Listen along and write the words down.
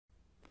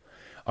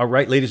All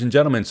right, ladies and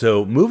gentlemen,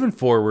 so moving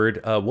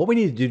forward, what we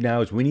need to do now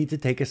is we need to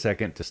take a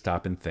second to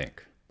stop and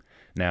think.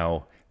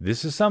 Now,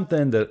 this is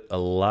something that a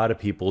lot of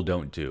people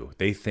don't do.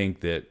 They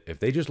think that if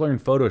they just learn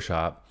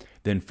Photoshop,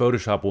 then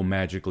Photoshop will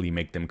magically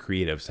make them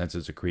creative since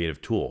it's a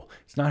creative tool.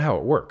 It's not how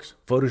it works.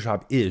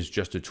 Photoshop is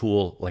just a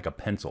tool like a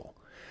pencil.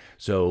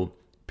 So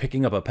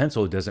picking up a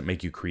pencil doesn't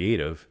make you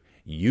creative.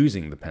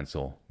 Using the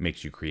pencil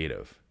makes you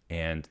creative.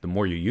 And the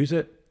more you use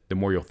it, the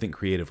more you'll think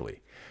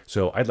creatively.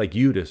 So I'd like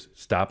you to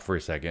stop for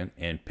a second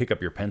and pick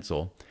up your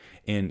pencil.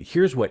 And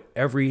here's what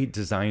every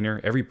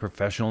designer, every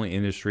professional in the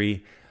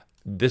industry,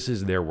 this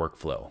is their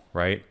workflow,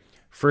 right?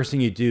 First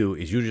thing you do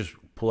is you just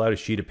pull out a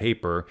sheet of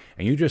paper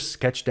and you just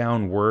sketch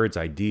down words,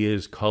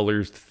 ideas,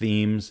 colors,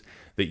 themes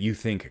that you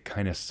think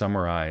kind of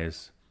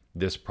summarize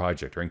this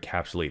project or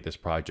encapsulate this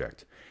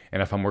project.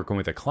 And if I'm working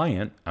with a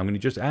client, I'm going to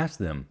just ask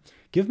them,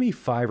 give me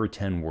 5 or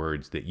 10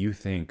 words that you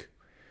think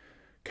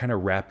kind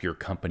of wrap your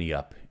company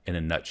up in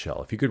a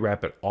nutshell. If you could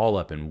wrap it all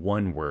up in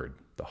one word,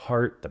 the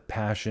heart, the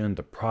passion,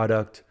 the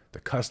product, the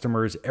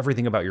customers,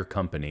 everything about your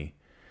company,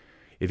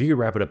 if you could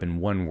wrap it up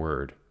in one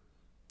word,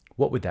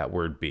 what would that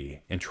word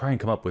be? And try and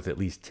come up with at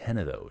least 10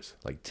 of those,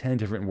 like 10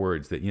 different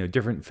words that,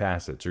 different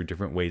facets or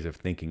different ways of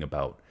thinking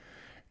about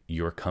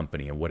your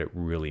company and what it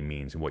really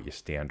means and what you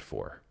stand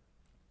for.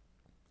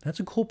 That's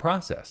a cool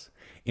process.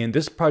 And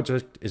this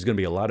project is going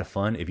to be a lot of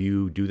fun if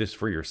you do this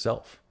for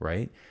yourself,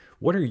 right?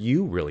 What are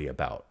you really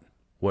about?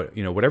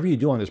 Whatever you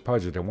do on this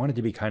project, I want it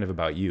to be kind of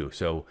about you.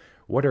 So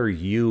what are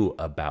you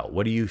about?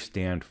 What do you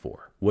stand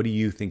for? What do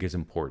you think is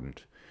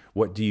important?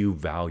 What do you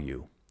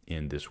value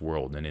in this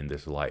world and in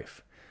this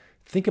life?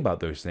 Think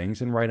about those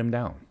things and write them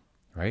down,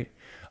 right?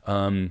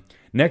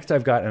 Next,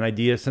 I've got an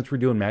idea. Since we're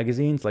doing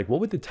magazines, like what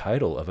would the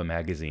title of a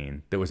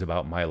magazine that was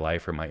about my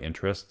life or my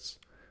interests,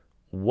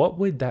 what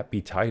would that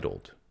be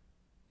titled?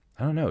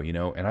 I don't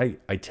know, and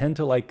I tend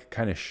to like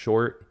kind of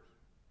short,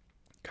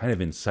 kind of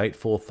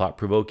insightful,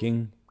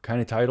 thought-provoking kind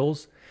of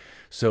titles.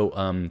 So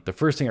the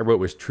first thing I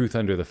wrote was Truth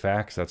Under the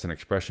Facts. That's an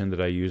expression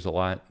that I use a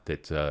lot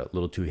that's a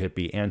little too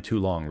hippie and too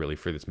long really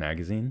for this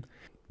magazine.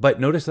 But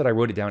notice that I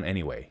wrote it down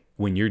anyway.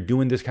 When you're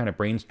doing this kind of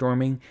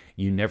brainstorming,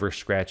 you never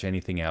scratch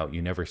anything out.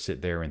 You never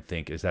sit there and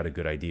think, is that a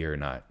good idea or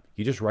not?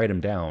 You just write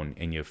them down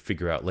and you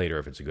figure out later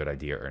if it's a good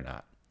idea or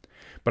not.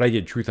 But I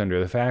did Truth Under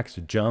the Facts,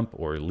 Jump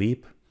or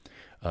Leap,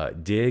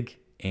 Dig,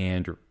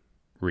 and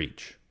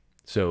Reach.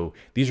 So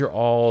these are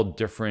all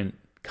different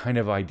kind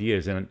of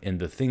ideas. And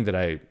the thing that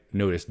I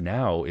notice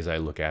now as I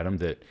look at them,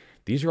 that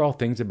these are all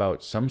things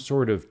about some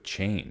sort of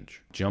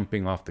change,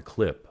 jumping off the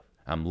cliff.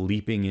 I'm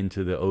leaping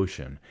into the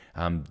ocean.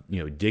 I'm,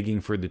 digging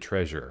for the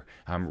treasure.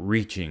 I'm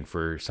reaching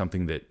for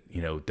something that,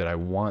 that I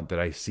want, that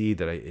I see,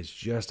 it's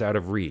just out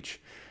of reach.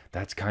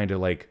 That's kind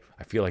of like,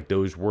 I feel like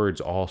those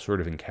words all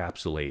sort of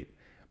encapsulate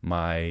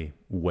my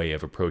way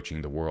of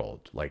approaching the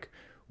world. Like,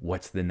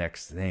 what's the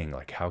next thing?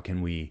 Like, how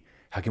can we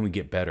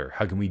get better?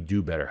 How can we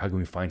do better? How can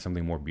we find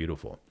something more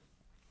beautiful?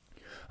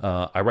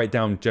 I write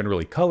down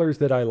generally colors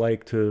that I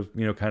like to,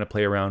 kind of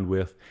play around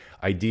with,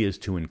 ideas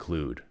to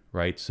include,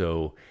 right?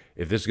 So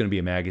if this is going to be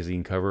a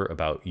magazine cover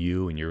about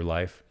you and your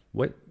life,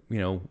 what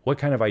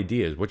kind of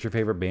ideas? What's your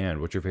favorite band?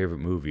 What's your favorite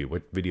movie?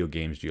 What video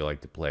games do you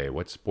like to play?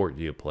 What sport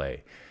do you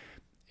play?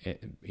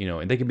 And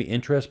they can be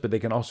interests, but they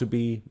can also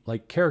be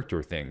like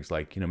character things.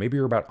 Like, maybe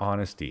you're about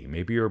honesty.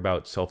 Maybe you're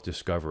about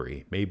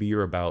self-discovery. Maybe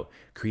you're about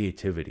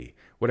creativity.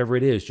 Whatever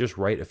it is, just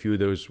write a few of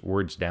those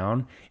words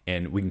down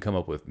and we can come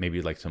up with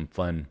maybe like some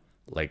fun,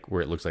 like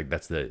where it looks like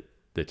that's the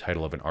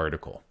title of an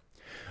article.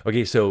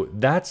 Okay, so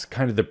that's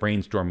kind of the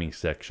brainstorming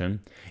section.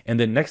 And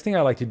the next thing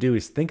I like to do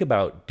is think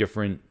about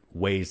different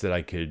ways that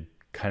I could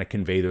kind of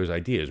convey those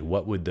ideas.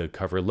 What would the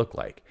cover look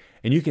like?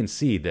 And you can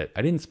see that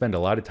I didn't spend a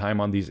lot of time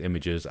on these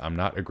images. I'm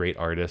not a great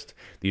artist.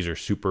 These are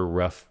super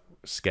rough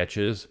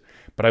sketches,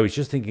 but I was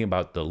just thinking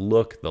about the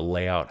look, the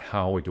layout,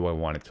 how do I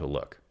want it to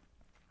look?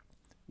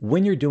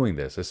 When you're doing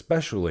this,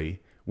 especially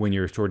when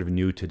you're sort of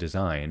new to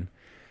design,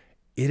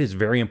 it is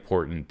very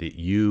important that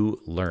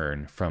you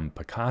learn from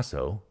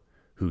Picasso,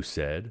 who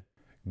said,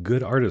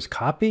 good artists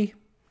copy,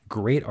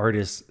 great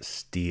artists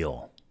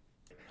steal.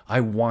 I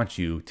want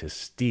you to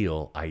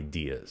steal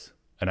ideas.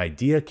 An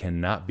idea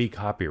cannot be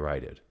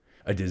copyrighted.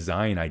 A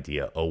design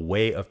idea, a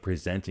way of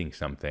presenting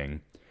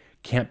something,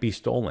 can't be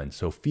stolen.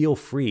 So feel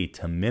free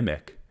to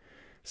mimic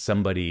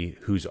somebody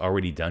who's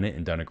already done it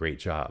and done a great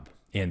job.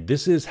 And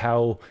this is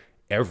how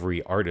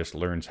every artist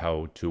learns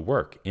how to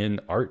work. In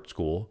art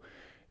school,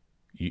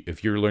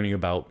 if you're learning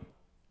about,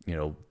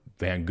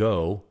 Van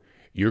Gogh,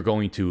 you're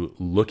going to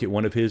look at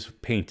one of his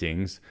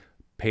paintings,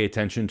 pay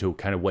attention to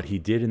kind of what he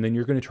did, and then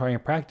you're going to try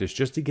and practice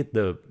just to get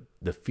the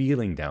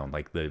feeling down,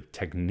 like the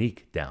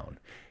technique down.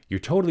 You're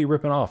totally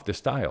ripping off the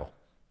style.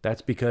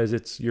 That's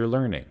because you're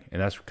learning,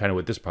 and that's kind of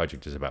what this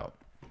project is about.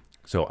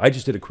 So I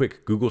just did a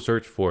quick Google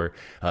search for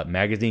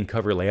magazine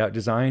cover layout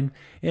design,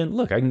 and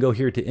look, I can go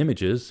here to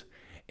images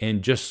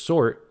and just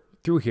sort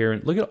through here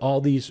and look at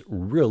all these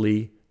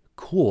really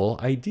cool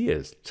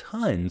ideas.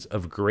 Tons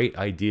of great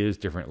ideas,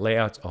 different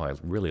layouts. Oh, I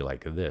really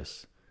like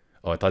this.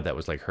 Oh, I thought that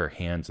was like her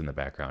hands in the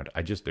background.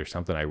 There's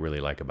something I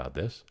really like about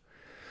this.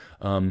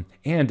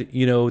 And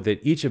you know that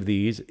each of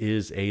these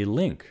is a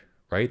link,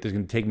 right? There's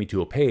going to take me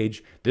to a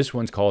page. This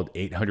one's called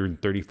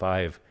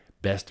 835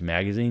 Best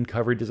Magazine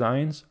Cover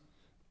Designs.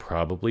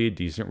 Probably a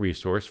decent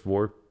resource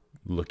for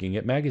looking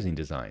at magazine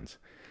designs.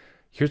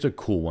 Here's a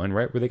cool one,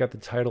 right, where they got the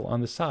title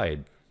on the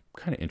side.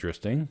 Kind of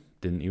interesting.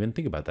 Didn't even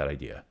think about that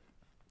idea.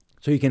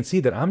 So you can see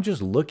that I'm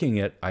just looking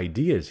at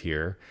ideas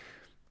here,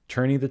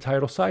 turning the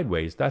title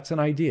sideways. That's an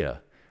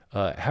idea.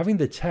 Having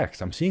the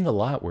text, I'm seeing a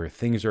lot where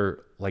things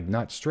are like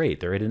not straight.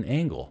 They're at an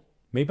angle.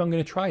 Maybe I'm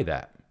going to try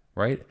that,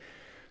 right?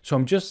 So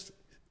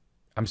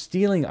I'm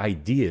stealing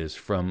ideas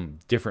from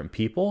different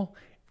people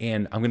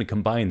and I'm going to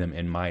combine them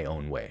in my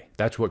own way.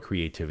 That's what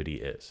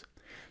creativity is.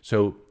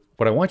 So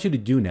what I want you to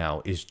do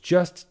now is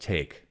just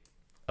take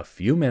a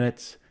few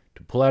minutes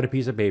to pull out a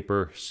piece of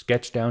paper,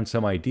 sketch down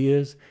some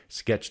ideas,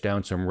 sketch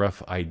down some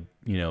rough,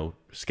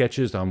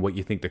 sketches on what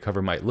you think the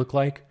cover might look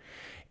like.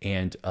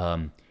 And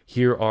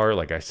here are,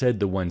 like I said,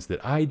 the ones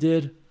that I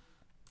did.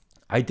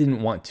 I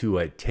didn't want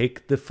to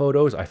take the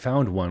photos. I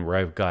found one where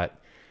I've got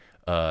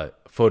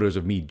photos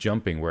of me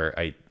jumping where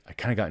I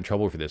kind of got in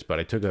trouble for this, but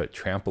I took a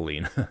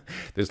trampoline,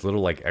 this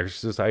little like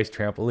exercise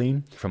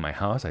trampoline from my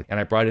house, and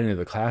I brought it into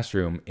the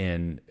classroom,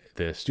 and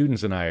the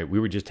students and we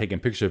were just taking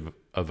pictures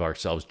of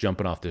ourselves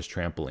jumping off this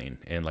trampoline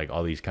and like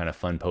all these kind of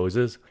fun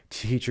poses.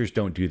 Teachers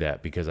don't do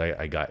that because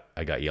I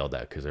got yelled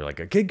at because they're like,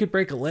 a kid could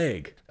break a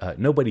leg.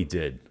 Nobody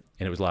did,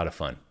 and it was a lot of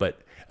fun.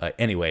 But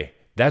anyway,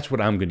 that's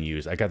what I'm going to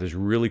use. I got this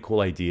really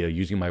cool idea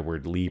using my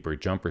word leap or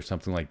jump or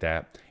something like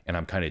that. And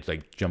I'm kind of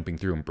like jumping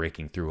through and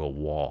breaking through a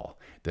wall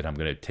that I'm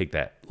going to take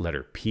that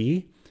letter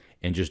P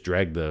and just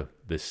drag the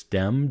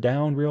stem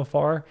down real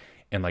far.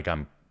 And like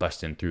I'm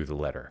busting through the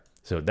letter.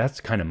 So that's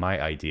kind of my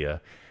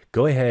idea.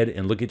 Go ahead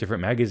and look at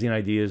different magazine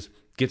ideas,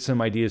 get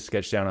some ideas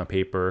sketched down on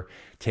paper,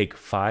 take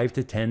 5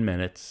 to 10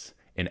 minutes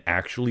and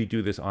actually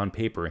do this on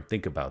paper and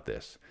think about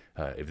this.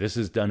 If this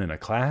is done in a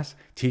class,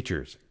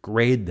 teachers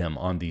grade them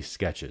on these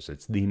sketches.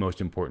 It's the most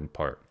important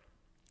part.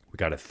 We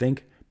got to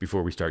think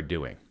before we start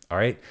doing. All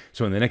right.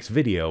 So in the next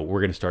video,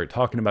 we're going to start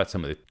talking about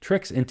some of the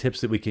tricks and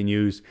tips that we can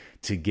use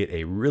to get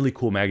a really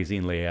cool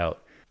magazine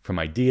layout from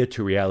idea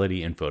to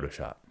reality in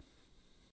Photoshop.